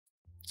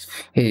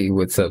Hey,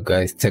 what's up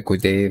guys? Tech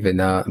with Dave,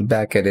 and I'm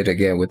back at it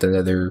again with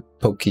another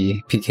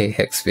Pk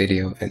Hex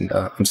video, and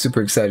I'm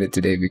super excited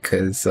today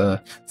because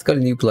it's got a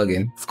new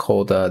plugin. It's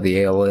called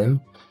the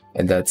ALM,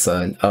 and that's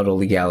an auto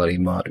legality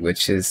mod,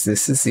 which is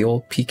this is the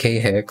old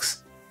Pk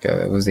Hex.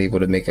 I was able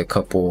to make a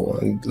couple,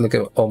 and look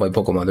at all my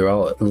Pokemon, they're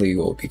all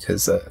illegal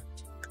because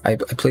I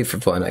played for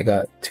fun. I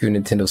got 2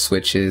 Nintendo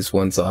Switches,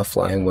 one's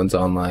offline, one's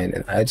online,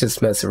 and I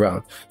just mess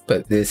around.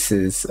 But this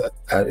is,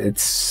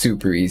 it's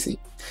super easy.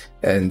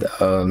 And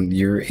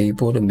you're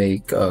able to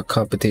make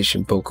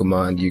competition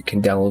Pokemon. You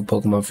can download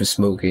Pokemon for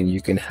smoking.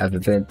 You can have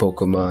event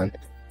Pokemon.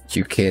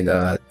 You can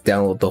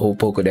download the whole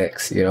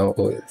Pokedex, you know,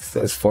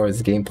 as far as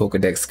the game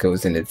Pokedex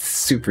goes, and it's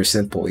super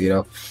simple, you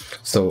know.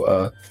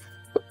 So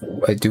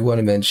I do want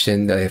to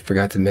mention, I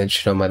forgot to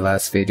mention on my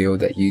last video,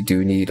 that you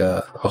do need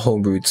a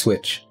homebrewed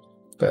Switch.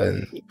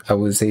 And I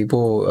was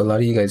able, a lot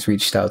of you guys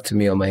reached out to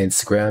me on my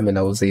Instagram, and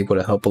I was able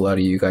to help a lot of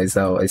you guys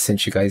out. I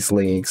sent you guys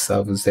links. I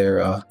was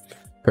there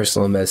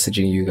personal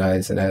messaging you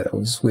guys, and I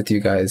was with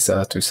you guys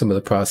through some of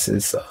the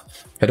process.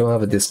 I don't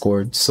have a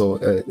Discord, so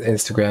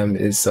Instagram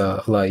is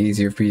a lot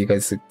easier for you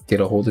guys to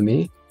get a hold of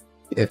me.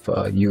 If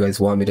you guys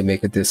want me to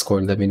make a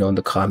Discord, let me know in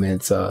the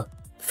comments.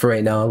 For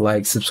right now,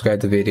 like, subscribe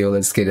to the video,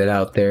 let's get it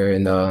out there,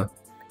 and I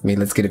mean,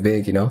 let's get it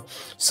big, you know.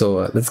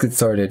 So let's get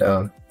started.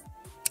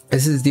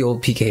 This is the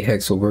old Pk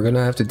Hex. What we're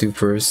gonna have to do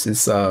first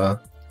is we're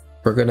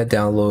gonna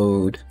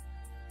download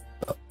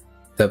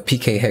the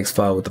Pk Hex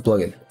file with the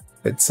plugin.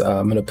 It's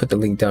I'm gonna put the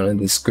link down in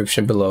the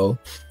description below.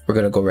 We're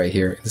gonna go right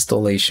here,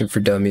 installation for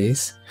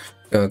dummies.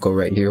 We're gonna go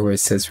right here where it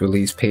says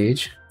release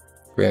page.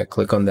 We're gonna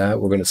click on that.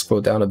 We're gonna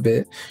scroll down a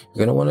bit.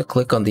 You're gonna want to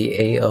click on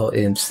the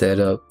ALM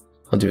setup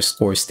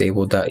 _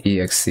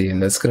 stable.exe,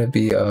 and that's gonna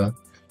be a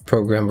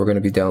program we're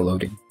gonna be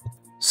downloading.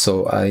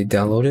 So I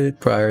downloaded it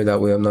prior, that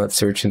way I'm not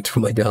searching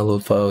through my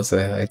download files.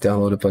 I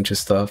download a bunch of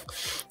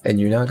stuff, and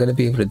you're not gonna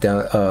be able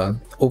to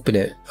open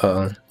it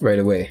right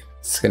away.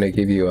 It's gonna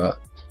give you a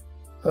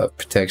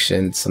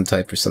protection, some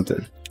type or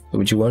something. But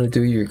what you want to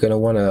do, you're going to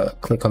want to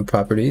click on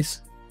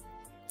properties.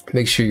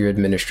 Make sure you're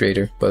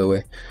administrator, by the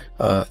way.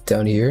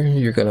 Down here,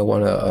 you're going to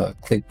want to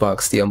click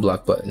box the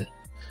unblock button.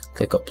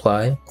 Click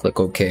apply, click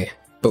OK.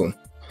 Boom.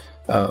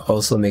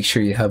 Also, make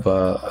sure you have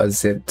a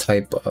zip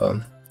type,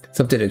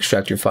 something to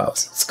extract your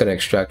files. It's going to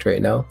extract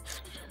right now.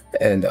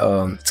 And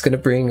it's going to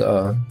bring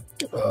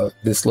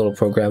this little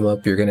program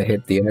up. You're going to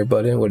hit the enter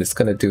button. What it's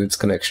going to do, it's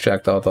going to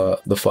extract all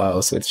the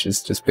files. So it's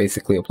just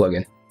basically a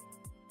plugin.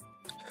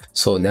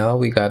 So now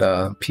we got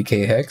a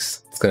Pk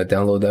Hex. It's gonna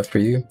download that for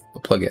you, the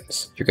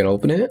plugins. You're gonna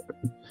open it,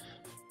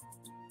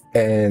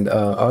 and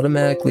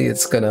automatically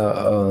it's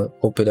gonna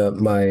open up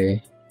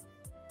my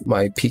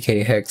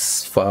Pk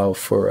Hex file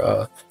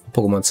for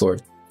Pokemon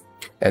Sword.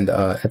 And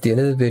at the end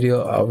of the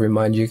video, I'll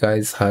remind you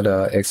guys how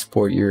to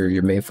export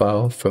your main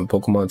file from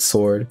Pokemon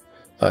Sword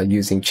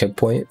using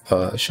Checkpoint.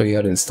 Show you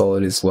how to install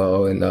it as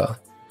well, and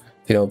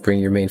you know, bring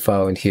your main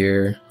file in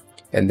here,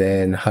 and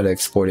then how to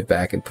export it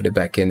back and put it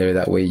back in there.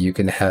 That way you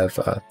can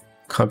have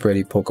comp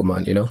ready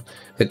Pokemon, you know.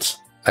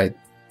 I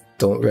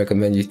don't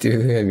recommend you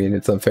do. I mean,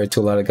 it's unfair to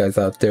a lot of guys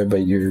out there,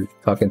 but you're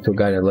talking to a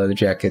guy in a leather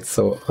jacket,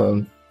 so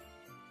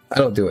I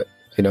don't do it,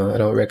 you know. I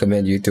don't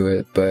recommend you do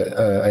it, but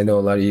I know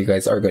a lot of you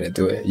guys are going to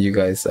do it. You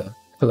guys, a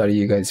lot of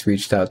you guys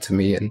reached out to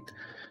me and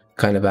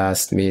kind of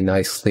asked me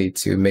nicely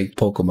to make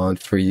Pokemon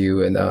for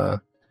you, and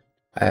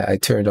I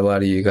turned a lot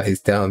of you guys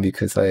down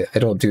because I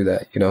don't do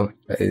that, you know.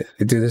 I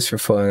do this for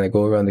fun. I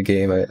go around the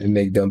game, I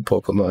make dumb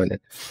Pokemon.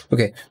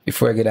 Okay,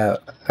 before I get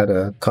out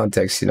of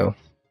context, you know,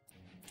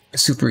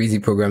 super easy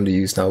program to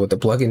use now. What the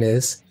plugin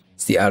is,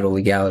 it's the auto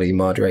legality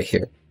mod right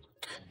here.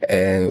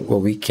 And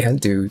what we can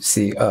do,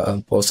 see,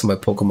 most of my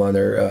Pokemon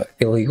are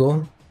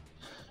illegal.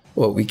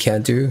 What we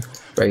can do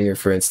right here,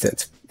 for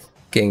instance,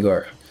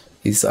 Gengar,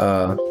 he's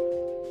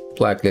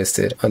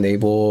blacklisted,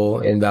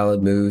 unable,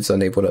 invalid moves,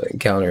 unable to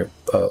encounter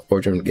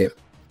origin of the game.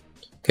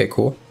 Okay,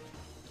 cool.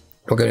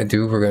 We're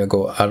gonna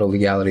go auto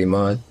legality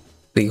mod,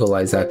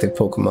 legalize active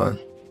Pokemon.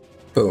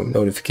 Boom,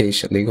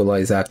 notification,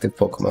 legalize active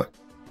Pokemon.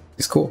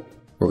 It's cool.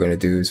 What we're gonna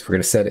do is we're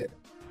gonna set it.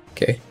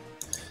 Okay.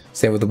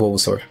 Same with the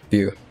Bulbasaur.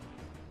 View.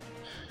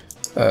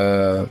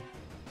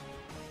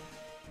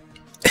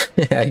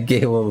 I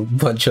gave him a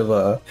bunch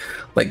of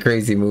like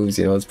crazy moves,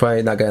 you know. It's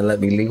probably not gonna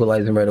let me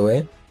legalize him right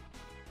away.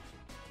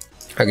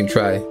 I can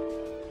try.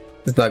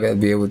 It's not gonna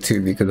be able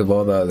to because of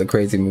all the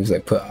crazy moves I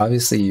put.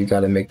 Obviously, you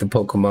gotta make the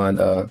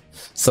Pokemon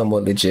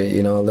somewhat legit,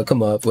 you know. Look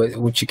them up.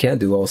 What you can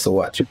do, also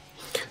watch.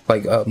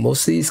 Like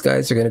most of these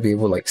guys are gonna be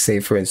able to, like, say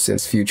for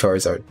instance, Few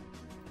Charizard.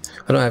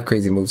 I don't have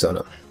crazy moves on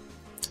them.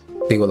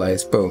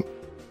 Legalize, boom.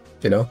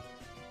 You know,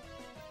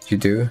 you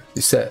do,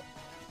 you set.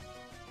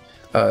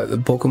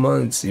 The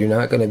Pokemons you're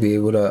not gonna be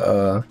able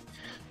to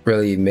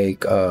really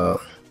make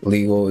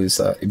legal is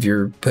if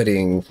you're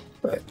putting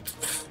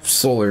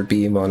Solar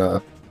Beam on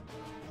a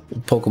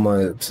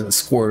Pokemon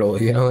Squirtle,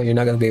 you know, you're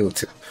not gonna be able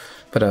to.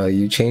 But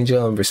you change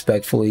them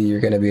respectfully,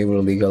 you're gonna be able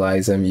to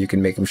legalize them. You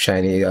can make them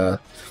shiny.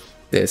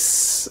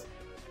 This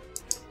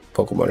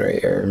Pokemon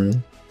right here,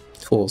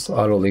 tools,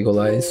 auto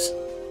legalize.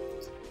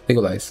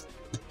 legalize.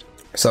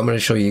 So I'm going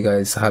to show you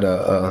guys how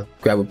to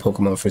grab a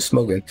Pokemon from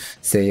Smogon.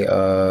 Say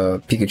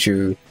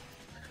Pikachu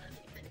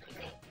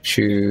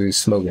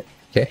Smogon,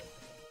 okay?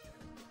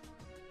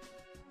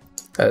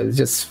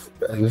 Just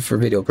for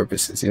video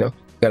purposes, you know?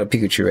 Got a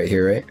Pikachu right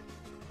here, right?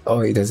 Oh,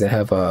 he doesn't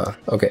have a...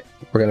 Okay,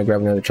 we're going to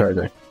grab another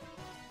Charizard.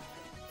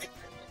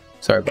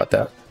 Sorry about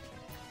that.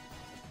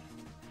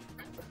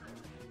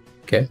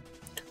 Okay,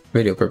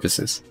 video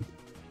purposes.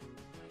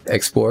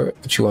 Export,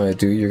 what you want to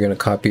do, you're going to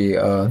copy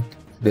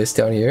this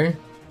down here.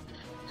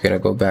 You're going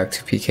to go back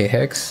to Pk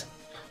Hex,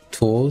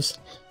 Tools,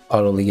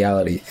 Auto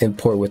Legality,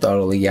 Import with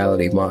Auto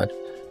Legality mod.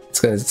 It's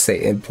going to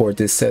say import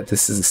this set.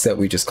 This is the set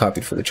we just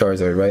copied for the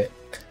Charizard, right?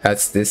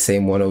 That's this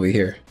same one over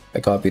here. I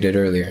copied it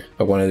earlier.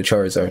 I wanted the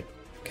Charizard.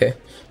 Okay,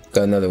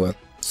 got another one.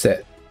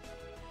 Set.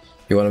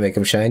 You want to make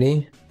him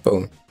shiny?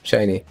 Boom,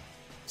 shiny.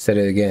 Set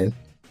it again.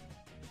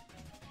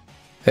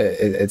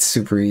 It's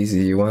super easy.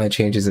 You want to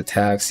change his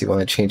attacks, you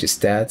want to change his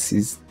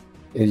stats.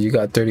 You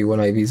got 31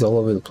 IVs all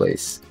over the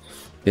place.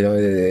 You know,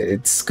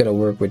 it's gonna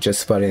work with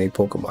just about any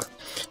Pokemon.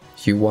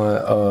 You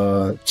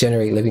want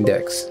generate living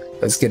decks.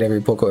 Let's get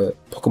every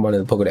Pokemon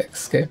in the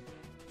Pokedex. Okay,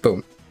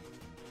 boom.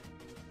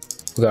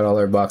 We got all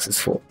our boxes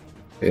full.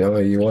 You know,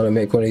 you want to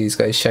make one of these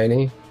guys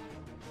shiny.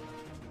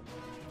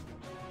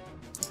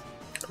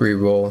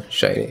 Reroll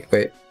shiny.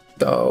 Wait,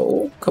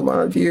 oh, come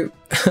on, view.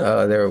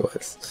 There it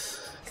was.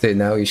 Okay,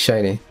 now he's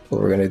shiny. What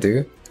we're gonna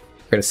do,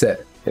 we're gonna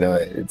set. You know,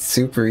 it's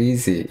super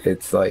easy.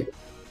 It's like,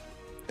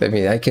 I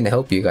mean, I can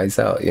help you guys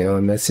out. You know,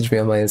 message me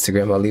on my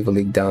Instagram. I'll leave a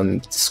link down in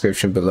the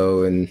description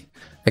below, and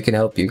I can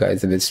help you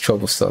guys if it's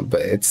troublesome.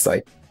 But it's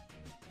like,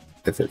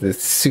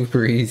 it's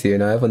super easy.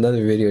 And I have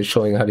another video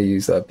showing how to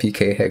use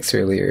Pk Hex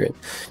earlier.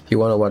 If you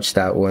want to watch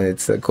that one,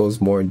 it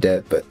goes more in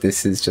depth. But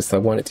this is just, I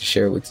wanted to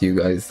share with you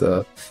guys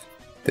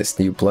this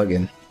new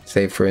plugin.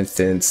 Say for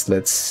instance,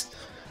 let's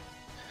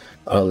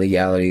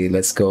Legality,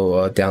 let's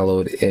go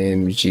download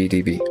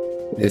MGDB.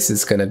 This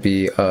is gonna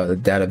be the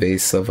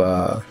database of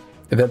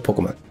event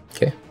Pokemon.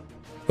 Okay,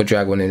 we'll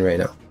drag one in right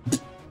now.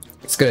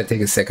 It's gonna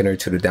take a second or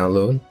two to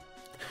download,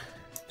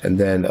 and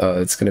then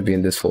it's gonna be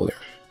in this folder.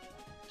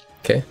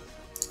 Okay,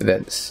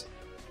 events,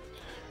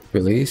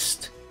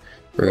 released.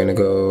 We're gonna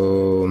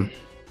go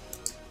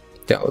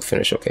download,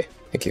 finish. Okay,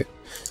 thank you.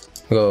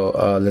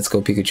 Let's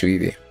go Pikachu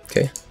Eevee.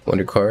 Okay,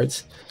 Wonder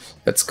Cards.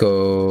 Let's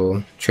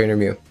go Trainer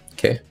Mew.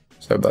 Okay,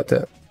 sorry about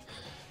that.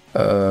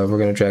 We're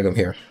gonna drag him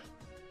here.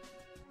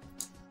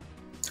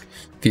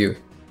 View.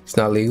 It's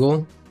not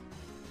legal.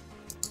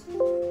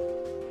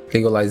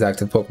 Legalize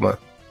active Pokemon.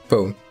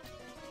 Boom.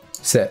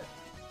 Set.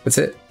 That's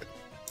it.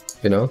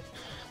 You know,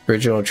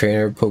 original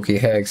trainer, Pk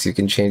Hex. You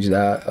can change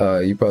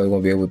that. You probably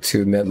won't be able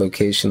to met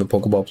location, the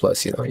Pokeball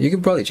Plus. You know, you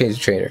can probably change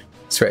the trainer.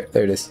 That's right.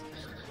 There it is.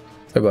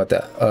 Sorry about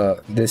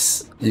that.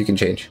 This you can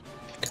change.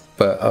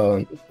 But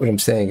what I'm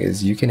saying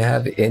is you can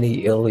have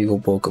any illegal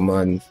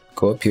Pokemon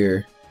go up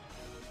here,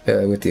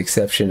 with the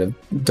exception of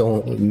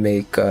don't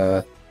make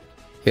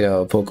you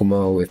know, a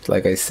Pokemon with,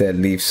 like I said,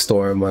 Leaf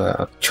Storm,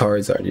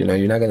 Charizard. You know,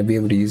 you're not going to be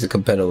able to use it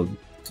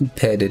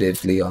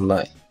competitively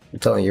online. I'm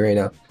telling you right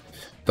now.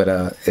 But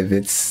if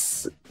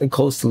it's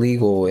close to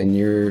legal and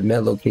your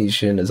net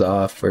location is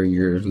off, or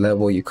your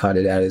level you caught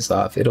it at is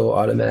off, it'll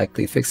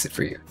automatically fix it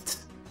for you.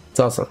 It's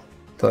awesome.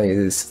 I'm telling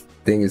you, this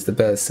thing is the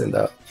best. And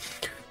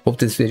hope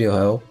this video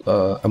helped.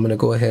 I'm gonna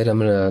go ahead, I'm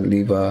gonna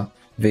leave a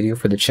video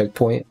for the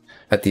checkpoint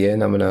at the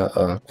end. I'm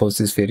gonna post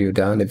this video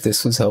down. If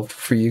this was helpful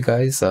for you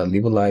guys,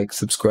 leave a like,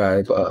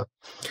 subscribe,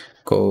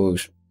 go.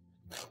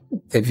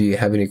 If you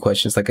have any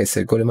questions, like I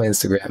said, go to my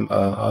Instagram.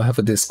 I'll have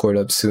a Discord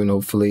up soon,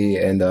 hopefully,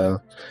 and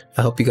I'll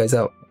help you guys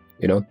out,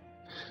 you know.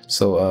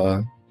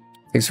 So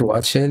thanks for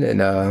watching,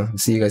 and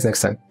see you guys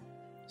next time.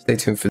 Stay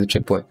tuned for the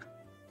checkpoint.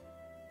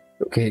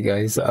 Okay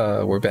guys,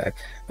 we're back.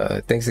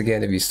 Thanks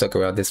again if you stuck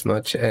around this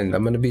much, and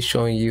I'm going to be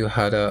showing you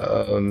how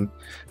to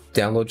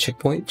download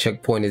Checkpoint.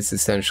 Checkpoint is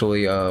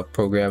essentially a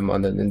program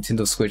on the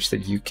Nintendo Switch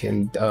that you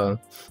can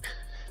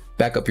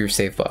back up your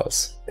save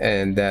files,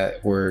 and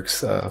that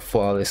works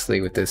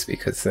flawlessly with this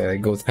because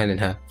it goes hand in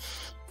hand.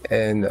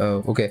 And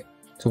okay,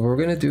 so what we're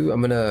gonna do,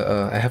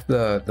 I have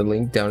the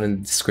link down in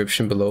the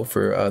description below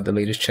for the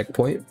latest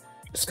Checkpoint.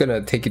 It's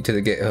gonna take you to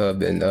the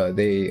GitHub, and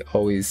they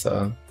always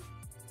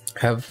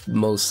have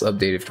most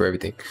updated for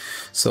everything.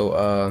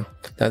 So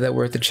now that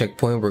we're at the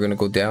checkpoint, we're gonna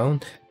go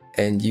down,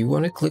 and you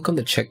want to click on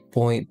the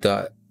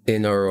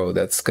checkpoint.nro.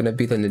 That's gonna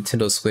be the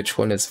Nintendo Switch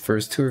one, as the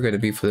first two are gonna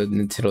be for the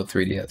Nintendo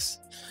 3DS.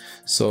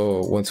 So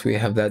once we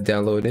have that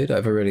downloaded,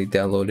 I've already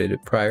downloaded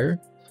it prior.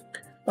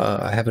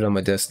 I have it on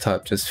my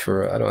desktop just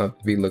for, I don't have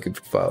to be looking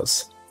for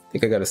files. I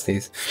think I gotta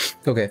sneeze.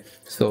 Okay,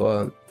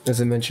 so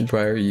as I mentioned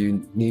prior,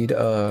 you need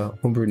a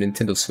homebrew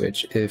Nintendo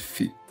Switch.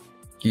 If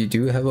you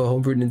do have a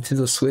homebrew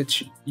Nintendo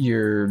Switch,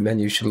 your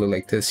menu should look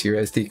like this, your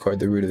SD card,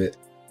 the root of it.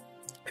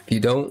 If you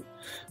don't,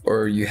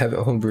 or you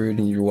haven't homebrewed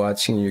and you're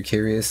watching and you're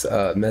curious,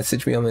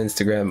 message me on my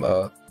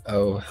Instagram.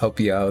 I'll help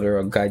you out, or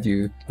I'll guide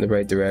you in the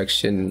right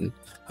direction,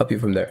 help you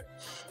from there.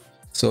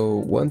 So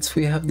once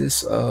we have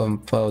this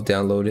file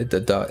downloaded, the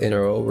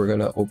 .nro, we're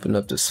gonna open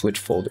up the Switch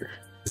folder.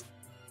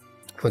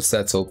 Once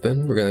that's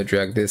open, we're going to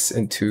drag this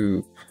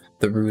into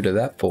the root of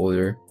that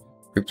folder,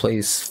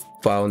 replace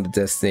file in the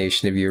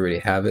destination. If you already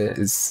have it,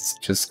 it's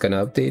just going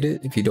to update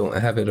it. If you don't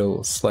have it,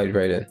 it'll slide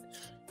right in.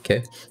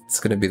 Okay, it's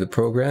going to be the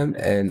program,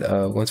 and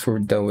once we're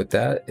done with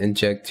that,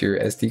 inject your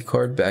SD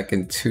card back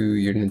into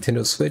your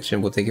Nintendo Switch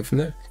and we'll take it from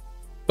there.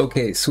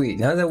 Okay, sweet.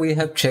 Now that we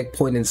have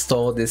Checkpoint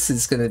installed, this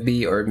is going to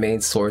be our main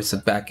source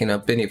of backing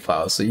up any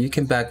files. So you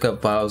can back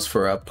up files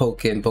for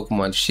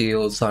Pokemon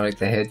Shield, Sonic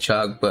the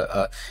Hedgehog,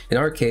 but in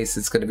our case,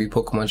 it's going to be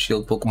Pokemon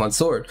Shield, Pokemon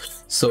Sword.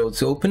 So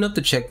to open up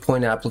the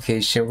Checkpoint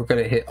application, we're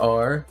going to hit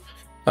R.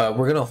 We're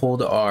going to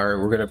hold R.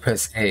 We're going to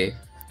press A.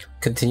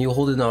 Continue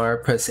holding R,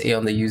 press A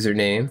on the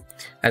username,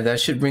 and that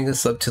should bring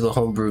us up to the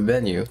homebrew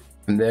menu.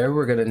 From there,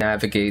 we're going to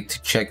navigate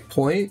to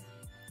Checkpoint.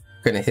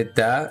 We're going to hit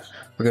that.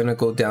 We're going to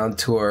go down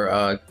to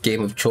our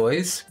game of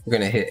choice. We're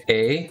going to hit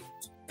A,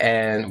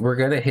 and we're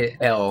going to hit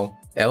L.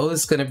 L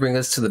is going to bring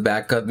us to the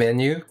backup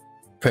menu.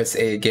 Press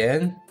A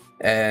again,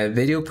 and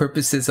video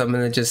purposes, I'm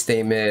going to just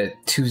name it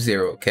 20,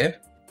 okay?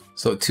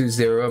 So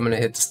 20, I'm going to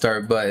hit the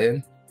start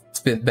button.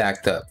 It's been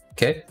backed up,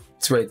 okay?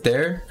 It's right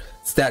there.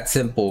 It's that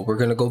simple. We're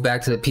going to go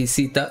back to the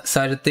PC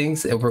side of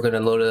things, and we're going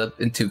to load it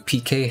up into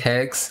Pk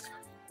Hex,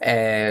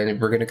 and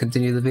we're going to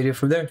continue the video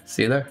from there.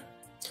 See you there.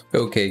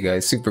 Okay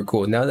guys, super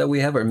cool. Now that we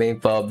have our main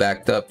file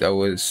backed up, that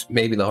was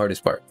maybe the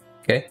hardest part.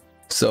 Okay,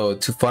 so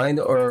to find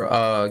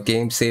our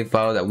game save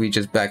file that we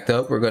just backed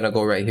up, we're going to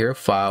go right here,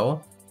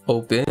 File,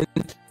 Open.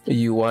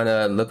 You want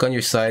to look on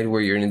your side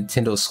where your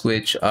Nintendo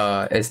Switch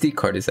SD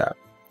card is at.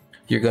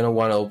 You're going to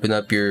want to open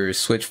up your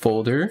Switch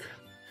folder.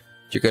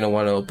 You're going to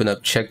want to open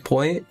up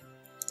Checkpoint,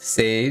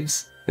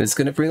 Saves, and it's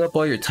going to bring up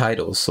all your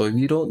titles. So if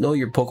you don't know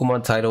your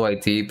Pokemon title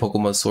ID,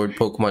 Pokemon Sword,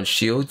 Pokemon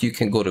Shield, you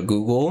can go to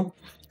Google,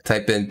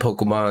 type in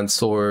Pokemon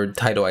Sword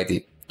title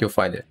ID, you'll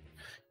find it.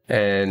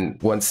 And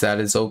once that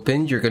is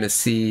open, you're going to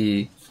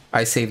see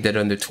I saved it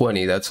under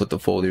 20. That's what the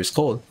folder is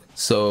called.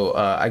 So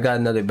I got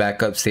another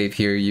backup save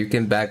here. You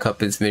can back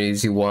up as many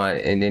as you want.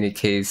 In any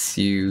case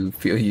you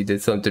feel you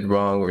did something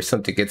wrong or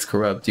something gets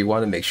corrupt, you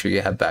want to make sure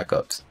you have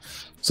backups.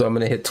 So I'm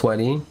going to hit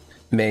 20,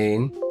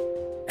 main,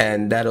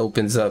 and that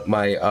opens up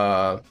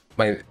my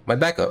my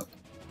backup.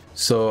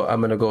 So I'm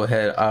going to go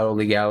ahead, auto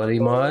legality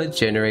mod,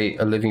 generate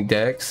a living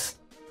dex.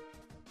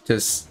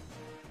 Just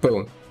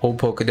boom, whole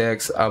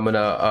Pokedex. I'm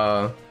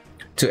gonna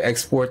to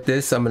export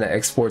this, I'm gonna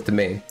export the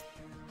main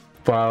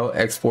file,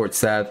 export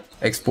sat,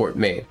 export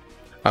main.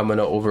 I'm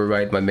gonna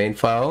override my main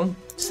file,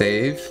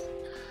 save.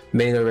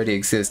 Main already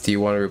exists. Do you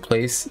want to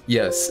replace?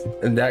 Yes.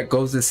 And that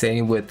goes the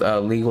same with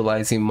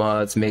legalizing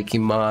mods,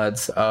 making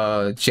mods,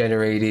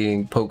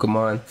 generating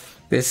Pokemon.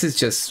 This is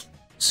just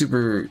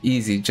super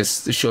easy,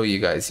 just to show you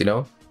guys, you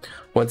know.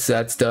 Once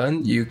that's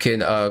done, you can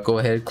go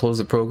ahead, close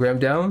the program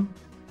down.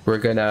 We're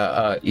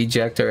gonna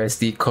eject our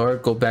SD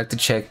card, go back to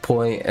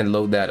Checkpoint, and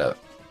load that up.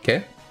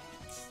 Okay.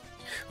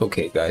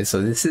 Okay guys,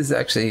 so this is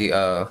actually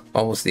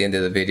almost the end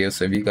of the video.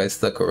 So if you guys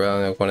stuck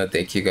around, I want to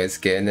thank you guys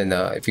again. And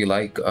if you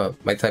like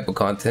my type of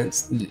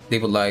content,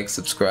 leave a like,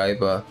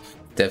 subscribe.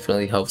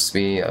 Definitely helps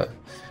me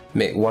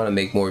want to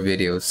make more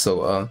videos.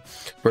 So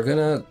we're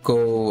gonna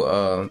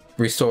go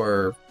restore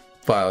our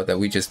file that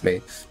we just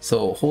made.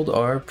 So hold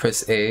R,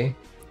 press A.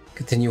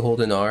 Continue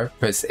holding R,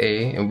 press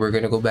A, and we're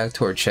going to go back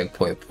to our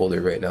Checkpoint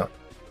folder right now.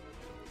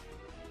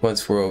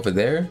 Once we're over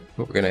there,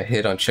 we're going to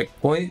hit on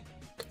Checkpoint,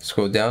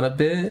 scroll down a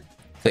bit,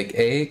 click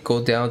A,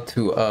 go down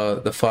to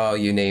the file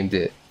you named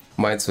it.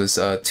 Mine was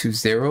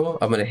 20.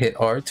 I'm going to hit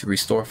R to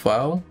restore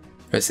file,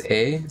 press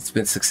A, it's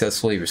been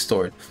successfully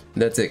restored.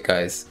 And that's it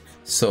guys.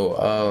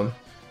 So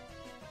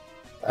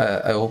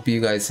I hope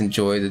you guys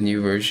enjoy the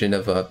new version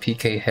of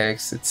Pk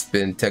Hex. It's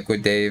been Tech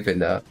with Dave,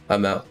 and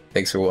I'm out.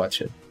 Thanks for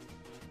watching.